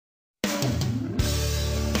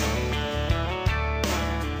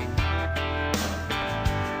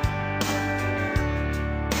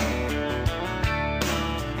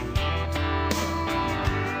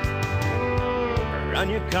Run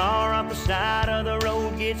your car off the side of the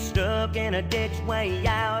road, get stuck in a ditch way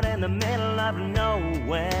out in the middle of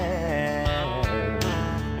nowhere.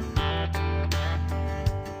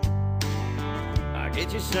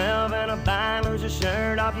 Get yourself in a bind, lose a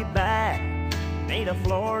shirt off your back. Need a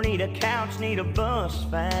floor, need a couch, need a bus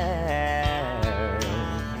fare.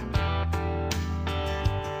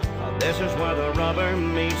 This is where the rubber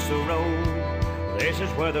meets the road. This is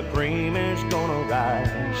where the cream is gonna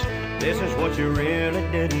rise. This is what you really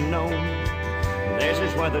didn't know. This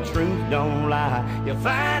is where the truth don't lie. You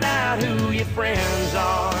find out who your friends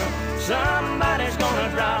are. Somebody's gonna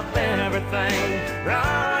drop everything,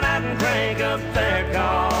 run out and crank up their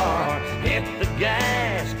car. Hit the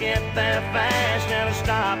gas, get there fast, never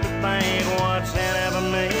stop to think what's in it for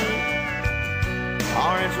me,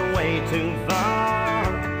 or it's way too far.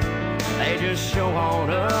 They just show on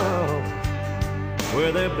up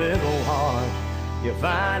with their big old heart. You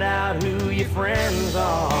find out who your friends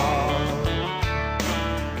are.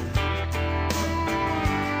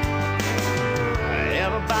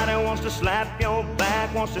 Everybody wants to slap your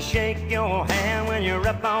back, wants to shake your hand when you're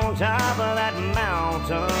up on top of that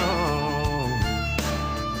mountain.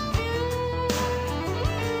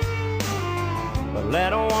 But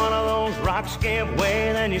let one of those rocks give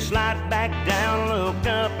way, then you slide back down, look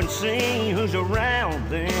up and see who's around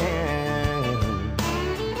then.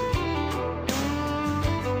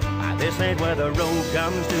 This ain't where the road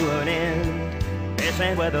comes to an end. This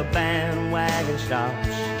ain't where the bandwagon stops.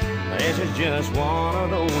 This is just one of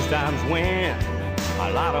those times when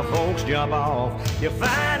a lot of folks jump off. You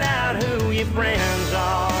find out who your friends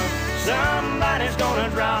are. Somebody's gonna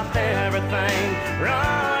drop everything,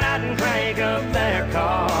 run out and crank up their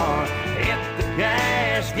car. Hit the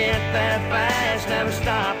gas, get there fast, never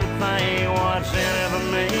stop to think what's in it for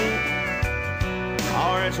me,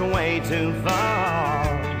 or it's way too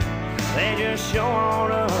far. They just show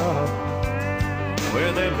on up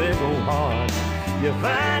with their big old heart. You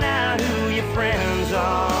find out who your friends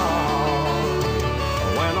are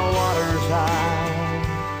when the water's high,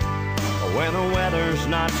 when the weather's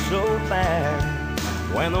not so bad,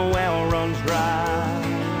 when the well runs dry.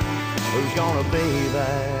 Who's gonna be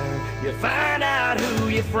there? You find out who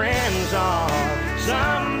your friends are.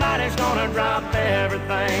 Somebody's gonna drop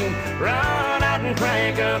everything, run out and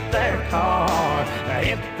crank up their car.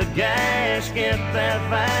 Hit the gas, get there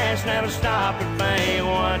fast, never stop to think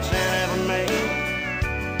what's in it for me,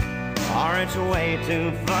 or it's way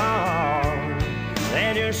too far.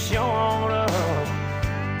 They just show on up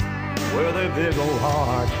with a big old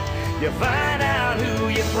heart. You find out who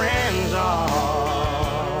your friends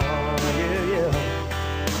are. Yeah, yeah.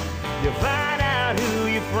 You find out who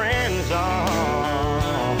your friends are.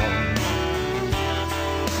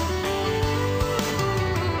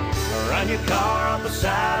 Run your car off the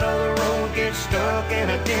side of the road, get stuck in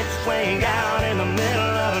a ditch way out in the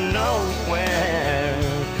middle of nowhere.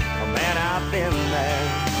 Man, I've been there.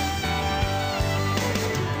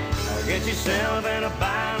 Get yourself in a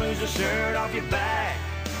bind, lose a shirt off your back.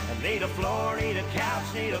 Need a floor, need a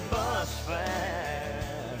couch, need a bus fare.